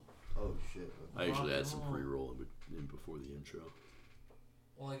shit. I usually add some pre-roll in before the intro.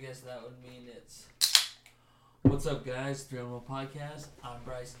 Well, I guess that would mean it's... What's up, guys? 301 Podcast. I'm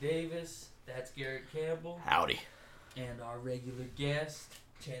Bryce Davis. That's Garrett Campbell. Howdy. And our regular guest,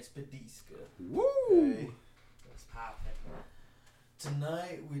 Chance Padiska. Woo! Hey. What's poppin'?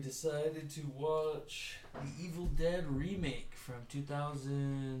 Tonight, we decided to watch the Evil Dead remake from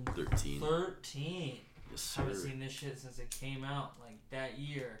 2013. Yes, sir. Haven't seen this shit since it came out, like, that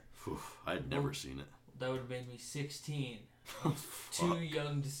year. I'd never seen it. That would have made me 16. Too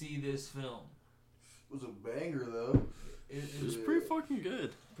young to see this film. It was a banger, though. It was pretty fucking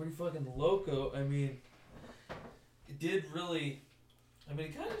good. Pretty fucking loco. I mean, it did really... I mean,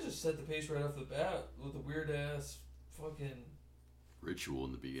 it kind of just set the pace right off the bat with a weird-ass fucking... ritual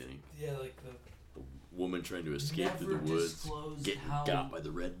in the beginning. Yeah, like the woman trying to escape through the woods, getting got by the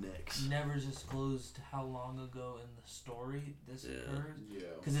rednecks. Never disclosed how long ago in the story this occurred. Yeah.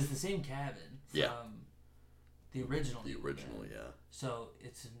 Because it's the same cabin from the original. The original, yeah. So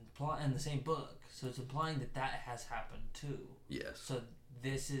it's in the same book. So it's implying that has happened too. Yes. So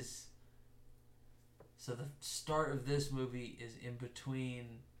this is... So the start of this movie is in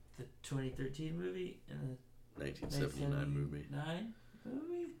between the 2013 movie and the 1979 movie.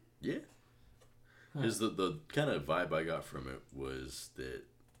 Yeah. Huh. Because the kind of vibe I got from it was that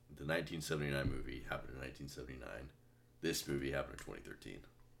the 1979 movie happened in 1979. This movie happened in 2013.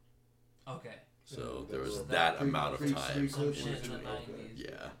 Okay. So there was that amount of time. Some shit in the 90s.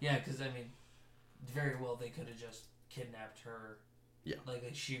 Yeah. Yeah, because, I mean, very well they could have just kidnapped her. Yeah. Like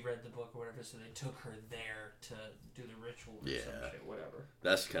she read the book or whatever, so they took her there to do the ritual or some shit, whatever.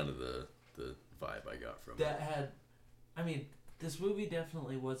 That's kind of the vibe I got from that had, I mean, this movie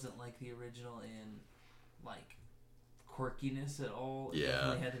definitely wasn't like the original in like quirkiness at all.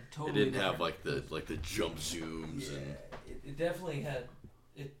 Yeah, it didn't have like the jump zooms and it definitely had,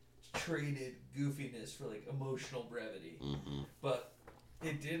 it traded goofiness for like emotional brevity. But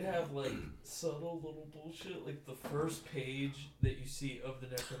it did have like subtle little bullshit. Like the first page that you see of the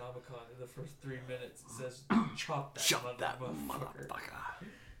Necronomicon in the first 3 minutes, it says chop that motherfucker.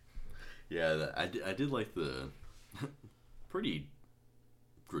 Yeah, I did like the pretty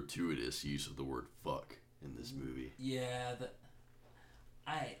gratuitous use of the word fuck in this movie. Yeah,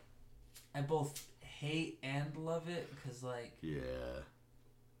 I both hate and love it because, like,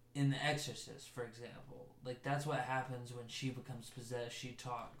 in The Exorcist, for example, like that's what happens when she becomes possessed. She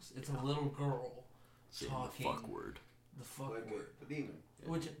talks. It's a little girl talking. The fuck word. The fuck like word. A demon. Yeah.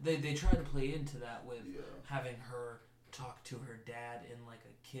 Which they try to play into that with having her talk to her dad in like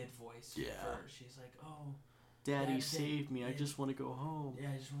a kid voice. Yeah. First. She's like, "Oh, Daddy, save me! I just want to go home."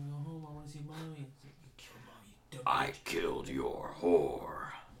 Yeah, I just want to go home. I want to see mommy. It's like, you killed mommy, you dumb I bitch. killed your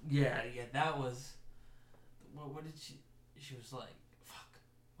whore. Yeah, that was. What did she? She was like, "Fuck,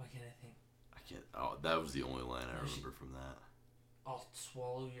 why can't I think?" Oh, that was the only line I remember from that. I'll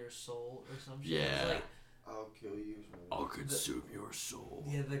swallow your soul or some shit. Yeah. Like, I'll kill you. I'll consume your soul.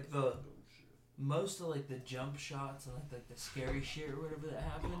 Yeah, like the most of like the jump shots and like the scary shit or whatever that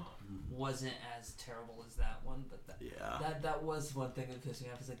happened wasn't as terrible as that one, but that was one thing that pissed me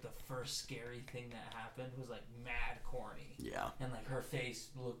off. Is like the first scary thing that happened was like mad corny. Yeah. And like her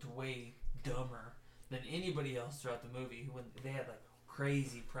face looked way dumber than anybody else throughout the movie when they had like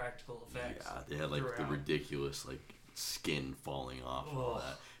crazy practical effects. Yeah, they had like the ridiculous like skin falling off and all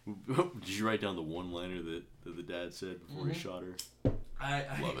that. Did you write down the one-liner that the dad said before he shot her? I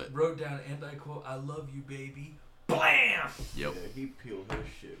love it. Wrote down, and I quote, "I love you, baby." Blam! Yep. Yeah, he peeled her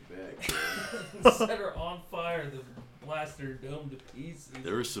shit back. Set her on fire, the blaster dome to pieces.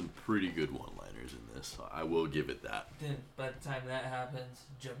 There are some pretty good one-liners in this. I will give it that. Then by the time that happens,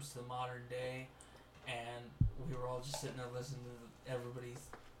 jumps to the modern day, and we were all just sitting there listening to everybody's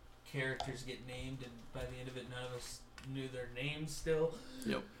characters get named, and by the end of it, none of us knew their names still.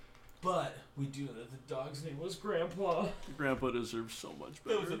 Yep. But we do know that the dog's name was Grandpa. Grandpa deserves so much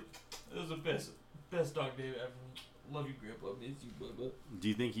better. It was the best dog name ever. Love you, Grandpa. Miss you, Bubba. Do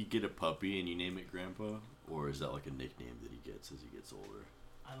you think he'd get a puppy and you name it Grandpa? Or is that like a nickname that he gets as he gets older?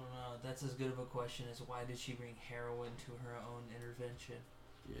 I don't know. That's as good of a question as why did she bring heroin to her own intervention?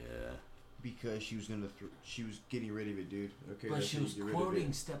 Yeah. Because she was she was getting rid of it, dude. Okay. But she was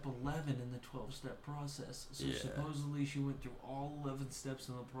quoting step 11 in the 12-step process. So supposedly she went through all 11 steps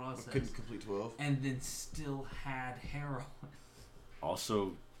in the process. But couldn't complete 12. And then still had heroin.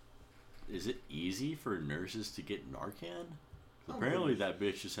 Also, is it easy for nurses to get Narcan? Apparently that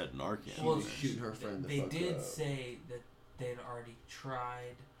bitch just had Narcan. Well, shooting her friend they did say that they'd already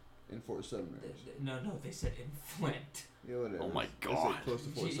tried... In Fort Sumner. No, they said in Flint. Yeah, whatever. Oh my god. Close to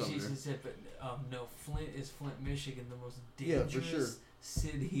Fort Sumner. She said, but no, Flint is Flint, Michigan, the most dangerous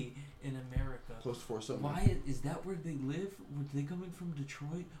city in America. Close to Fort Sumner. Why is that where they live? Were they coming from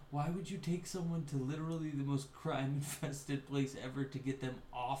Detroit? Why would you take someone to literally the most crime-infested place ever to get them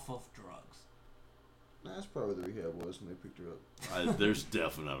off of drugs? Nah, that's probably where the rehab was when they picked her up. There's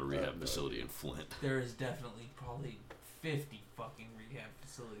definitely not a rehab facility in Flint. There is definitely probably 50 fucking rehab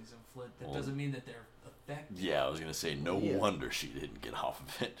facilities in Flint. That Well, doesn't mean that they're effective. Yeah, I was gonna say no Yeah. wonder she didn't get off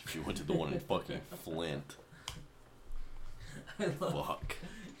of it. She went to the one in fucking Flint. I love. Fuck.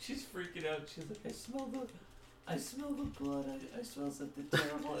 She's freaking out. She's like, I smell the blood. I smell something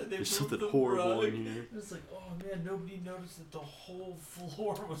terrible. And they There's moved something the horrible rug. in here. And it's like, oh man, nobody noticed that the whole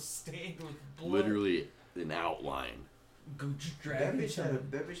floor was stained with blood. Literally an outline. Go just That drag bitch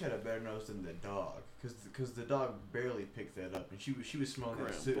it. had a better nose than the dog, cause the dog barely picked that up, and she was smelling it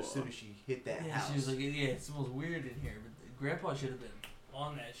as soon as she hit that Yeah, house. she was like, yeah, it smells weird in here. But Grandpa should have been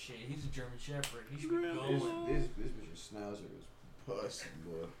on that shit. He's a German Shepherd. He should be Grandpa. going. this bitch's schnauzer was pussy,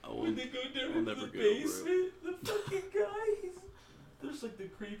 boy. When they go down I'll into never the get over it. basement, the fucking guy, there's like the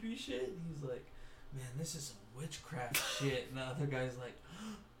creepy shit, and he's like, man, this is some witchcraft shit. And the other guy's like,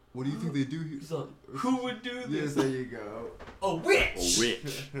 What do you think they do here? he's like, who would do Yes, this? there you go. A witch! A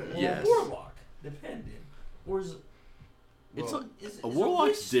witch. Or Yes. a warlock, depending. Or is it, It's Well, a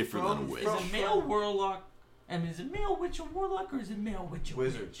warlock's witch different than a from- witch. Is a male warlock, I mean, is a male witch a warlock, or is a male witch a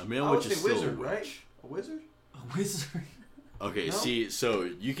Wizard. witch? A male I would witch is say still wizard, a witch. right? A wizard? A wizard. Okay, No? see, so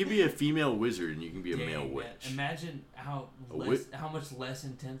you can be a female wizard and you can be a Dang, male man. witch. Imagine how how much less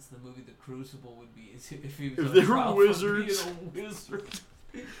intense the movie The Crucible would be if he was If on they were trial for wizards. being a wizard.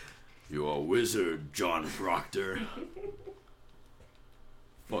 You are a wizard, John Proctor.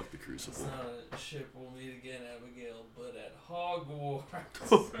 Fuck the Crucible. It's not a ship we'll meet again, Abigail, but at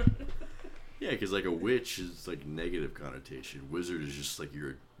Hogwarts. Yeah, because like a witch is like negative connotation. Wizard is just like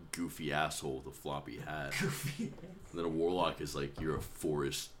you're a goofy asshole with a floppy hat. Goofy. And then a warlock is like you're a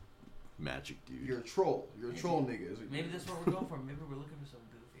forest magic dude. You're a troll. You're a troll nigga. Maybe that's what we're going for. Maybe we're looking for some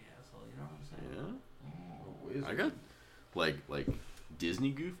goofy asshole. You know what I'm saying? Yeah, A wizard. I got like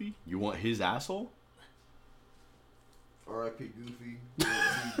Disney Goofy. You want his asshole? R.I.P. Goofy.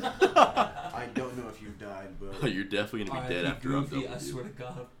 I don't know if you died, but You're definitely gonna be dead R.I.P. after I'm Goofy, done I with swear to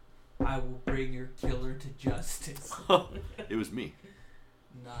God, I will bring your killer to justice. you. It was me.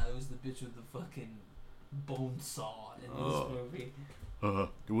 Nah, it was the bitch with the fucking bone saw in Oh. this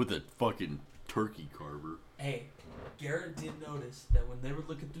movie. With a fucking turkey carver. Hey, Garrett did notice that when they were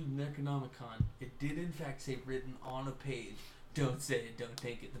looking through the Necronomicon, it did in fact say written on a page, "Don't say it, don't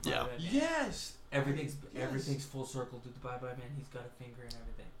take it." The Yeah. Bye-Bye Man. yes. Everything's full circle to the Bye-Bye Man. He's got a finger and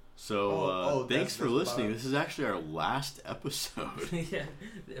everything. So thanks that's for listening. fine. This is actually our last episode. Yeah,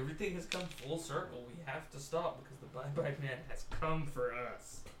 everything has come full circle. We have to stop because the Bye-Bye Man has come for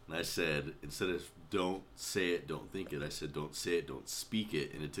us. And I said, instead of don't say it, don't think it, I said don't say it, don't speak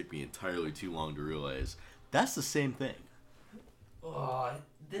it. And it took me entirely too long to realize that's the same thing. Oh,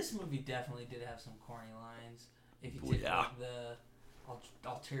 this movie definitely did have some corny lines. If you Well, take yeah. like the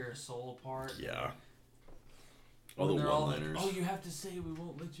I'll tear your soul apart. Yeah. All When the they're all like, one-liners. oh, you have to say we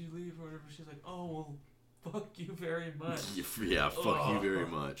won't let you leave or whatever. She's like, oh, well, fuck you very much. Yeah, fuck you Oh. very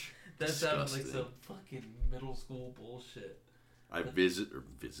much. That sounded like Disgusting. some fucking middle school bullshit. I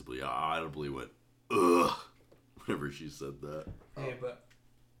visibly, audibly went, ugh, whenever she said that. Hey, but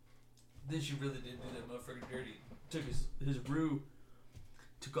then she really did do that motherfucker dirty. Took his brew,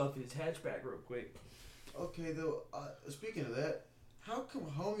 took off his hatchback real quick. Okay, though, speaking of that, how come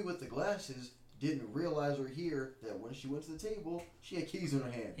homie with the glasses didn't realize or hear that when she went to the table, she had keys in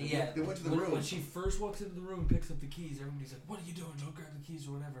her hand? Yeah, They went to the when, room. when she first walks into the room and picks up the keys, everybody's like, what are you doing? Don't grab the keys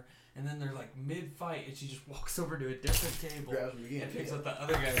or whatever. And then they're like mid-fight, and she just walks over to a different table Grabs them again. and picks yeah. up the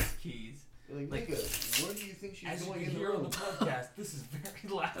other guy's keys. You're like, like, nigga, what do you think she's As you doing can in the hear on room? the podcast, this is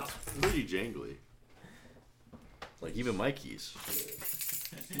very loud. Pretty jangly. Like even my keys.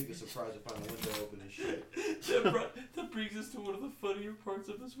 This nigga surprised to find the window open and shit. That brings us to one of the funnier parts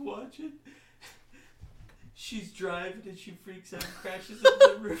of us watching. She's driving and she freaks out and crashes into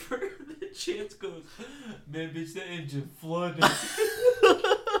the river. And Chance goes, man, bitch, that engine flooded.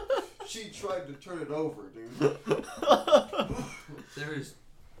 She tried to turn it over, dude.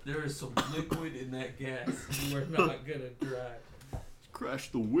 There is some liquid in that gas. You are not gonna drive. Crash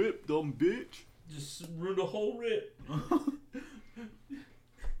the whip, dumb bitch. Just ruined a whole rip.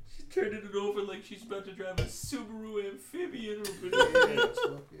 She's turning it over like she's about to drive a Subaru amphibian over there. Yeah,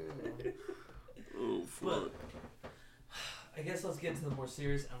 fuck yeah. Oh, fuck. I guess let's get to the more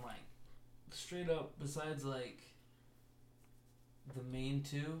serious and like straight up. Besides like the main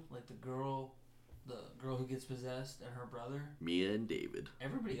two, like the girl who gets possessed and her brother, Mia and David.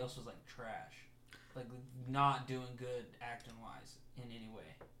 everybody else was like trash, like not doing good acting wise in any way.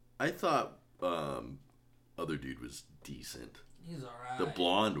 I thought other dude was decent. He's alright. The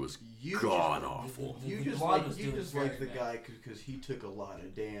blonde was god awful. You The just blonde like was you doing just very like the bad. guy because he took a lot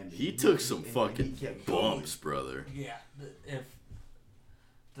of damage. He took some And he fucking kept going. bumps, brother. Yeah, if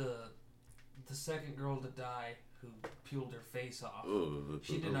the second girl to die who peeled her face off,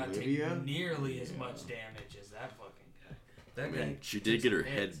 she did not Olivia? take nearly as much damage as that fucking guy. That I mean, guy she did took get her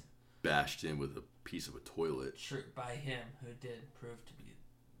some head hits. bashed in with a piece of a toilet. Sure, by him, who did prove to be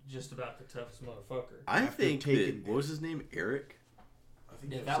just about the toughest motherfucker. I After think taking- that, what was his name? Eric? I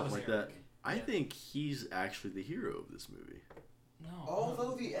think Yeah, it that Something was like Eric. that. I think he's actually the hero of this movie. No.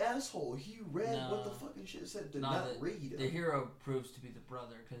 Although the asshole, he read what the No. fucking shit said. Did No, not read the it. hero proves to be the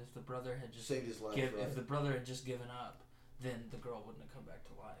brother, because if the brother had just Saved his life. if right? the brother had just given up, then the girl wouldn't have come back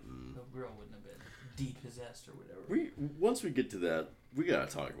to life. The girl wouldn't have been depossessed or whatever. Once we get to that, we gotta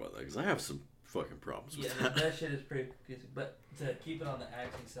talk about that because I have some fucking problems Yeah, with that, that. that shit is pretty confusing. But to keep it on the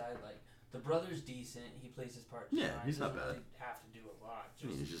acting side, like the brother's decent. He plays his part. Yeah, fine. he's not Doesn't bad. Really have to do a lot. I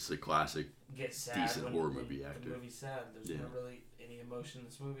mean, Just he's just a classic. get sad. decent when, horror when movie actor. The movie's sad. There's Yeah. not really any emotion in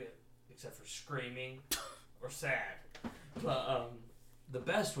this movie except for screaming or sad. But the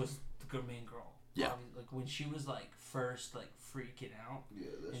best was the main girl. Yeah. Like when she was like first like freaking out. Yeah,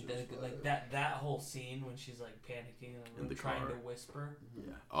 that's And like that whole scene when she's like panicking and In the trying car. to whisper.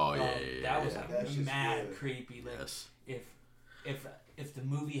 Yeah. Oh yeah, That was yeah. That's just mad good. creepy. Like Yes. if the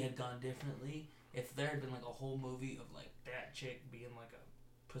movie had gone differently, if there had been like a whole movie of like that chick being like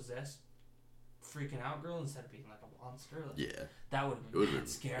a possessed, freaking out girl instead of being like a monster, like, Yeah. that would have It been would mad have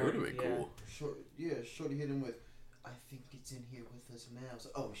scary. been. It would have been yeah. cool. Shorty hit him with, I think it's in here with us now. I was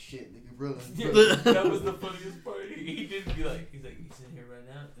like, oh shit, nigga, run. Yeah, that was the funniest part. He didn't be like, he's in here right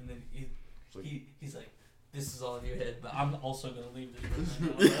now, and then he's like, this is all in your head, but I'm also gonna leave this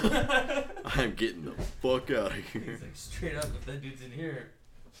room right now. I'm getting the fuck out of here. He's like, straight up, if that dude's in here,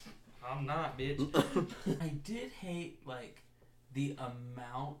 I'm not, bitch. I did hate like the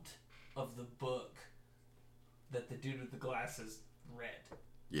amount of the book that the dude with the glasses read.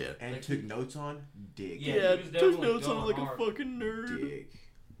 Yeah. And Like, took notes on? Dig. Yeah, Yeah, he was took definitely notes on it going like hard. a fucking nerd. Dig.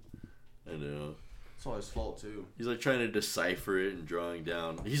 I know. It's all his fault, too. He's like trying to decipher it and drawing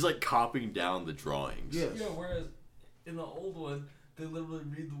down. He's like copying down the drawings. Yes. Yeah, whereas in the old one, they literally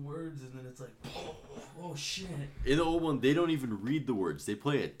read the words and then it's like, oh shit. In the old one, they don't even read the words. They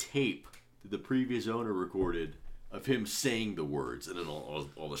play a tape that the previous owner recorded of him saying the words, and then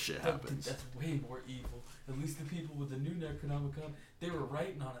all the shit happens. That's way more evil. At least the people with the new Necronomicon, they were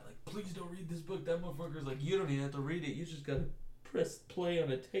writing on it like, please don't read this book. That motherfucker's like, you don't even have to read it. You just gotta press play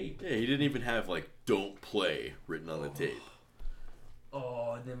on a tape. Yeah, he didn't even have like "don't play" written on the tape.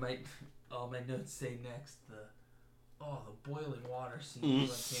 Oh, and then my notes say next the boiling water scene. Like came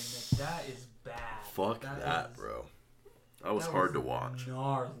next. That is bad. Fuck that, is- bro. That was that hard was to watch.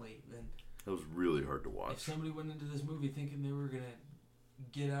 Gnarly. And That was really hard to if watch. somebody went into this movie thinking they were gonna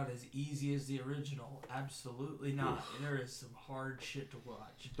get out as easy as the original, absolutely not. There is some hard shit to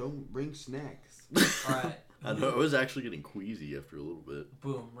watch. Don't bring snacks. All right. I know. I was actually getting queasy after a little bit.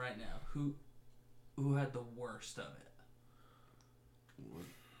 Boom! Right now, who had the worst of it? What?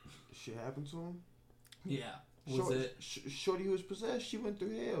 Shit happened to him? Yeah. Was Shorty who was possessed, she went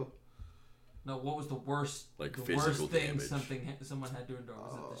through hell. No, what was the worst? Like the physical worst thing damage. someone had to endure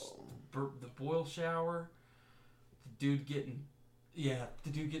was it Oh. the boil shower, the dude getting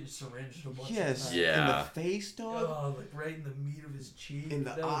syringed a bunch of Yes. times. Yeah. In the face, dog. Oh, like right in the meat of his cheek. In the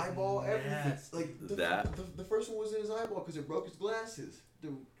That was eyeball, everything. nasty. Like the first one was in his eyeball because it broke his glasses.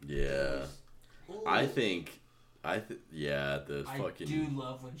 Dude. Yeah. Ooh. I think, the I fucking do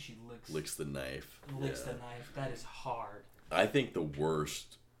love when she licks the knife. licks Yeah. the knife. That is hard. I think the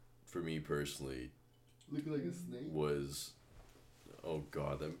worst, for me personally, Looking like a snake. was, oh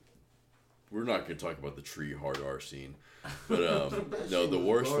god, we're not gonna talk about the tree hard R scene, but That no, shit the was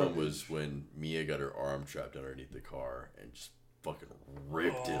worst one garbage. was when Mia got her arm trapped underneath the car and just fucking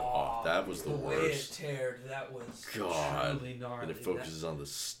ripped it off. That was the way worst. it teared, that was God. truly gnarly. And it focuses on the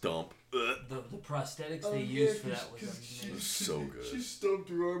stump. The prosthetics Oh, they yeah, used for that was 'cause amazing. So good. She stumped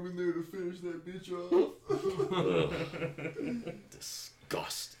her arm in there to finish that bitch off.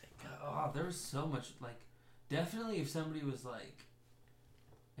 Disgusting. Oh, there was so much definitely if somebody was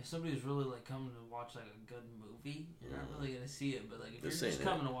really like coming to watch like a good movie, you're not really gonna see it. But like if This you're just ain't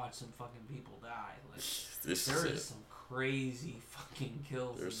it. coming to watch some fucking people die, like This there is is it. some crazy fucking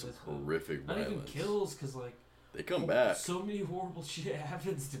kills. There's in some this movie. horrific Not even violence. kills, because like They come back. so many horrible shit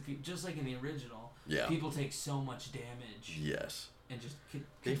happens to people. Just like in the original, Yeah. people take so much damage Yes. and just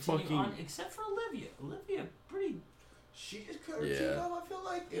They continue fucking- on. Except for Olivia. Olivia, pretty. She just cut her Yeah. cheek off, I feel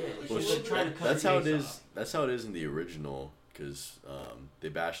like. Yeah, It was she a was little trying bit- to cut That's her how it face is. off. That's how it is in the original. because they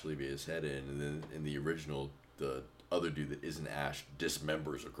bash Olivia's head in, and then in the original, the other dude that isn't Ash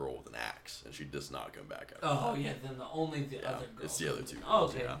dismembers a girl with an axe, and she does not come back out. Oh yeah, then the other girl. It's the other two. Oh,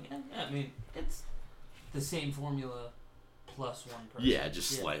 girls, okay. Yeah. Yeah, I mean, it's the same formula plus one person. Yeah, just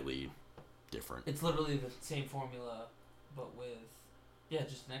slightly different. It's literally the same formula, but with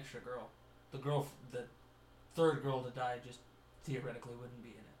just an extra girl. The third girl to die just theoretically wouldn't be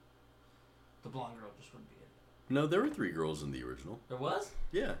in it. The blonde girl just wouldn't be in it. No, there were 3 girls in the original. There was?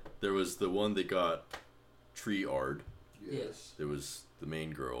 Yeah, there was the one that got tree-ard. Yes. There was the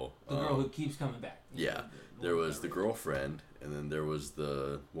main girl. The girl who keeps coming back. Yeah. There was the girlfriend, and then there was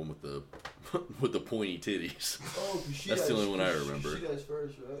the one with the with the pointy titties. Oh, cause That's the only one I remember. She dies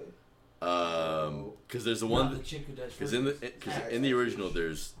first, right? Because there's the one. The chick who dies Because first. in the original,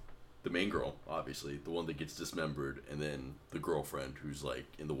 there's the main girl, obviously, the one that gets dismembered, and then the girlfriend who's like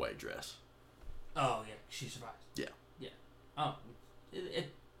in the white dress. Oh yeah, she survives. Yeah. Yeah. Oh,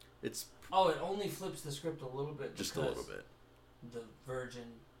 It's it only flips the script a little bit. Just a little bit. The virgin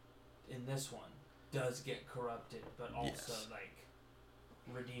in this one does get corrupted, but also like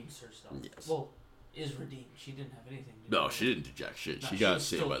redeems herself. Yes. Well, is redeemed. She didn't have anything to do. No, with she it. didn't do jack shit. No, She got was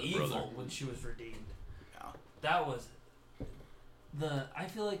saved still by the evil brother. when she was redeemed. Yeah. That was I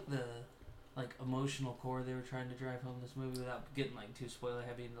feel like the emotional core they were trying to drive home this movie without getting like too spoiler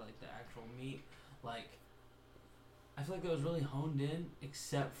heavy into like the actual meat. Like, I feel like that was really honed in,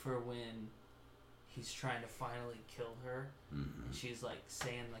 except for when he's trying to finally kill her, and she's like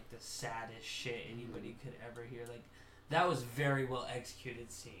saying like the saddest shit anybody could ever hear. Like, that was very well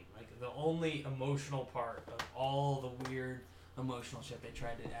executed scene. Like, the only emotional part of all the weird emotional shit they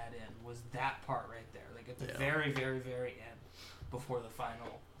tried to add in was that part right there. Like at the very, very, very end, before the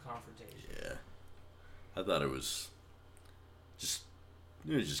final confrontation. Yeah. I thought it was just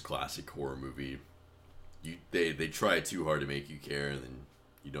classic horror movie. They try too hard to make you care, and then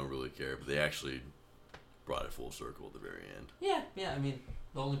you don't really care, but they actually brought it full circle at the very end. Yeah. I mean,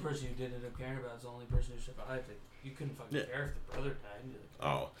 the only person you did end up caring about is the only person who survived. Like, you couldn't fucking care if the brother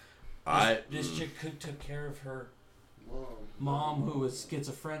died. Like, this chick took care of her mom who was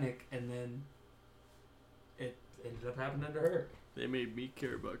schizophrenic, and then it ended up happening to her. They made me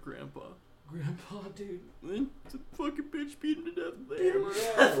care about Grandpa. Grandpa, dude. Then the fucking bitch beat him to death with the Beat him hammer. to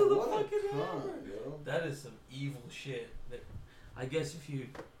death with a What a fucking con, hammer. yo. That is some evil shit. That I guess if you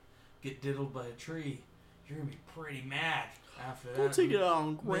get diddled by a tree, you're gonna be pretty mad after that. Don't take it out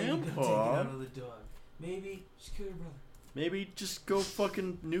on Maybe don't take it Grandpa. out on the dog. Maybe just kill your brother. Maybe just go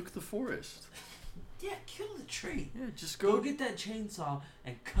fucking nuke the forest. Yeah, kill the tree. Yeah, just Go go. get that chainsaw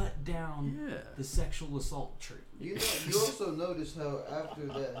and cut down the sexual assault tree. You also noticed how after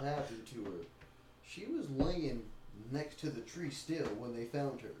that happened to her, she was laying next to the tree still when they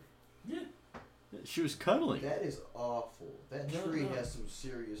found her. Yeah. She was cuddling. That is awful. That No, tree no. has some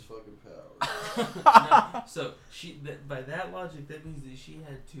serious fucking power. No, so by that logic, that means that she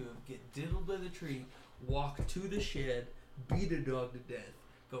had to get diddled by the tree, walk to the shed, beat a dog to death,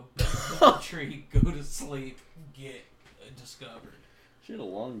 go back to the tree, go to sleep, get discovered. She had a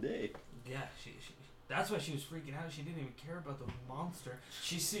long day. Yeah, she that's why she was freaking out. She didn't even care about the monster.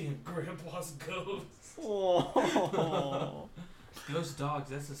 She's seeing Grandpa's ghosts. Oh. Ghost dogs,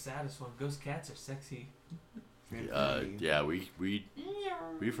 that's the saddest one. Ghost cats are sexy. Yeah,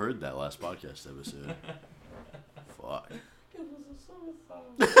 we've heard that last podcast episode. Fuck. It was a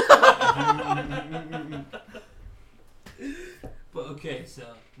suicide. But okay, so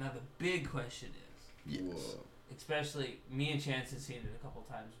now the big question is, Yes. Whoa. especially me and Chance have seen it a couple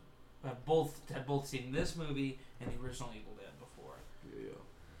times. Had both seen this movie and the original Evil Dead before. Yeah.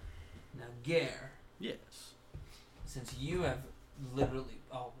 Now, Gare, Yes. since you have literally,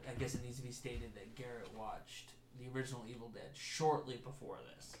 I guess it needs to be stated that Garrett watched the original Evil Dead shortly before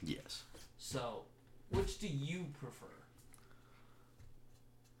this. Yes. So, which do you prefer?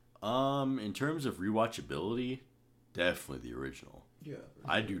 In terms of rewatchability, definitely the original. Yeah.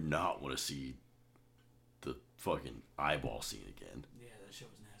 I do not want to see the fucking eyeball scene again. Yeah, that shit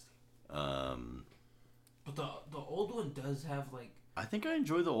was nasty. But the old one does have like I think I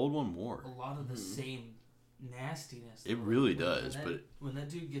enjoy the old one more. a lot of the same nastiness. It though. really When does, that, but when that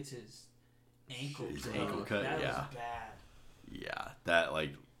dude gets his ankle cut, that yeah. was bad. Yeah, that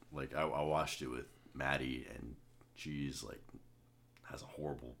like I watched it with Maddie, and she's like has a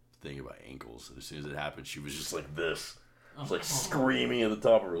horrible thing about ankles. And as soon as it happened, she was just like this. She was like screaming at the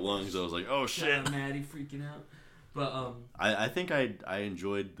top of her lungs. I was like, oh shit. Maddie freaking out. But I think I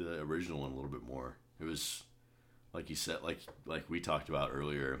enjoyed the original one a little bit more. It was like you said, like we talked about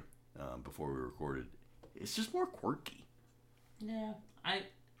earlier before we recorded. It's just more quirky. yeah,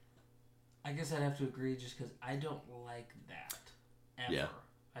 I guess I'd have to agree just because I don't like that ever. Yeah.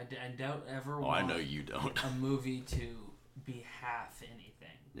 I don't ever Oh, want I know you don't. a movie to be half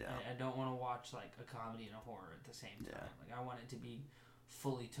anything. Yeah. I don't want to watch like a comedy and a horror at the same time. Yeah. Like I want it to be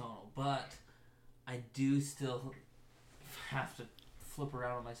fully tonal, but I do still have to flip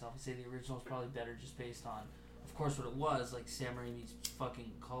around on myself and say the original is probably better just based on, of course, what it was like Sam Raimi's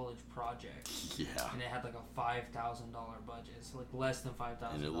fucking college project. Yeah. And it had like a $5,000 budget. It's like less than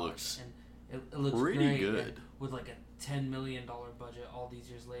 $5,000. And it looks it looks pretty great. good. And with like a $10 million budget all these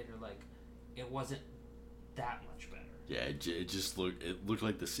years later, like it wasn't that much better. Yeah, it just looked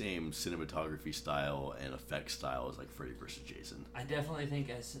like the same cinematography style and effect style as like Freddy vs. Jason. I definitely think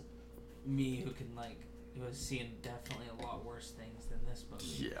as me who has seen definitely a lot worse things than this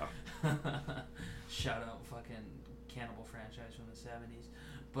movie. Yeah. Shout out fucking Cannibal franchise from the 70s.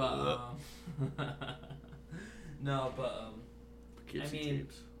 But no, but Kids I and mean,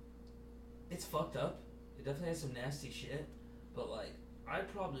 tapes. it's fucked up. It definitely has some nasty shit. But like,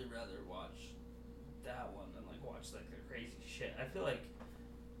 I'd probably rather watch that one than like watch like the crazy shit. I feel like,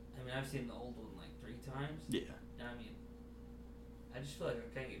 I mean, I've seen the old one like 3 times. Yeah. And I mean, I just feel like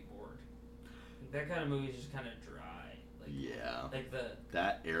I kind of get bored. Like, that kind of movie is just kind of dry. Like, Yeah. Like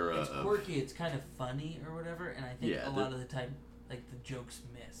That era it's of quirky. It's kind of funny or whatever. And I think Yeah, a lot of the time, like the jokes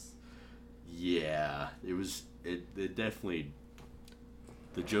miss. Yeah, it definitely.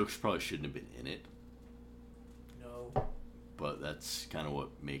 The jokes probably shouldn't have been in it, No. but that's kind of what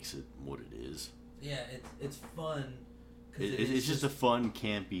makes it what it is. Yeah, it's fun. 'Cause It's just a fun,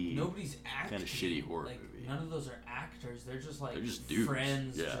 campy. Nobody's acting. kinda shitty horror like, movie. None of those are actors. They're just like They're just dudes.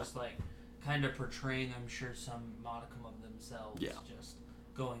 friends, Yeah. just like kind of portraying, I'm sure, some modicum of themselves. Yeah. Just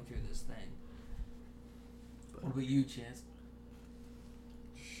going through this thing. But- What about you, Chance?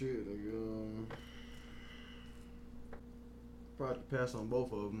 Shit, probably pass on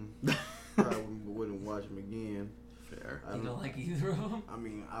both of them. Probably wouldn't watch them again. Fair. You don't like either of them? I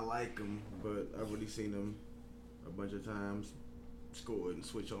mean, I like them, but I've already seen them a bunch of times. Score it and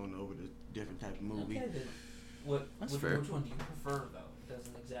switch on over to different type of movie. Okay, then. That's fair. Which one do you prefer, though? It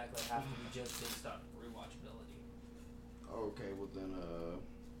doesn't exactly have to be just based on rewatchability. Okay, well then,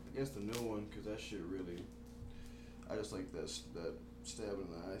 I guess the new one, cause that shit really, I just like that stab in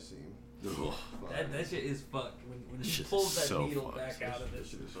the eye scene. Ugh. That shit is fucked. When he Shit pulls is that so needle fucked. back out of That his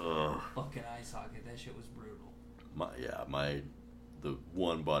shit is Ugh. fucking eye socket, that shit was brutal. The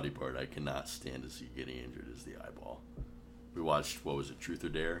one body part I cannot stand to see getting injured is the eyeball. We watched, what was it, Truth or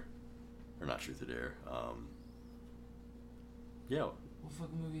Dare? Or not Truth or Dare. Yeah. What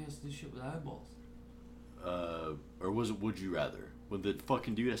fucking movie has to do shit with eyeballs? Or was it Would You Rather? When the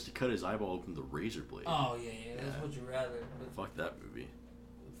fucking dude has to cut his eyeball open with a razor blade. Oh, yeah, that's Yeah. Would You Rather. With Fuck that movie.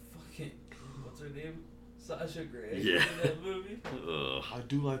 fucking, what's her name? Sasha Grey. Yeah. In that movie. Ugh. I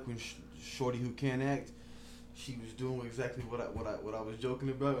do like when Shorty who can't act, she was doing exactly what I was joking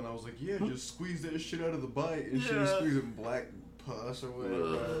about, and I was like, yeah, just squeeze that shit out of the bite, and she was Yeah. squeezing black pus or whatever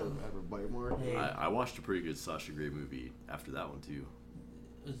Ugh. out of her bite mark. Hey. I watched a pretty good Sasha Grey movie after that one too.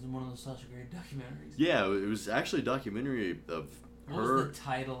 It was one of those Sasha Grey documentaries. Yeah, it was actually a documentary of What her. was the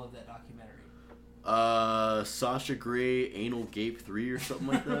title of that documentary? Sasha Grey Anal Gape 3 or something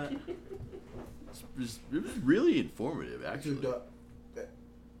like that. It was really informative, actually.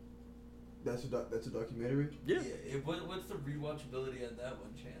 That's a documentary. Yeah. What's the rewatchability on that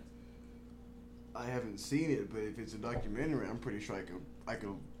one, Chance? I haven't seen it, but if it's a documentary, I'm pretty sure I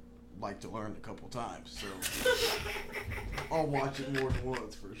could like to learn a couple times. So I'll watch it more than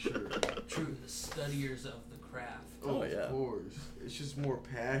once for sure. True, the studiers of the craft. Oh, yeah. Of course. It's just more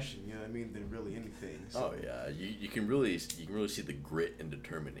passion, you know what I mean, than really anything. So. Oh yeah, you can really see the grit and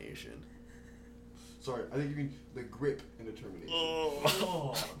determination. Sorry, I think you mean the grip and determination.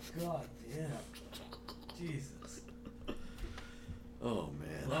 Oh, god damn. Jesus. Oh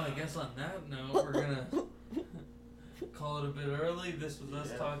man. Well, I guess on that note, we're gonna call it a bit early. This was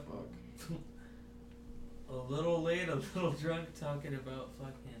us talking a little late, a little drunk, talking about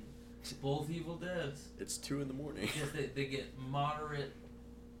fucking both Evil Deads. It's 2 a.m. Yes, they get moderate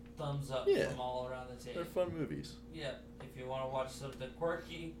thumbs up Yeah. from all around the table. They're fun movies. Yeah, if you want to watch something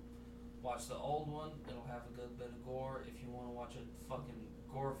quirky, watch the old one. It'll have a good bit of gore. If you want to watch a fucking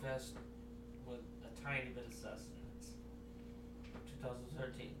gore fest with a tiny bit of sustenance,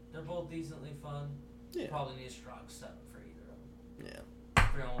 2013. They're both decently fun. Yeah. Probably need a strong 7 for either of them. Yeah.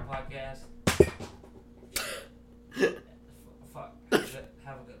 Free on One Podcast. Fuck.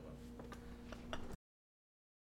 Have a good one.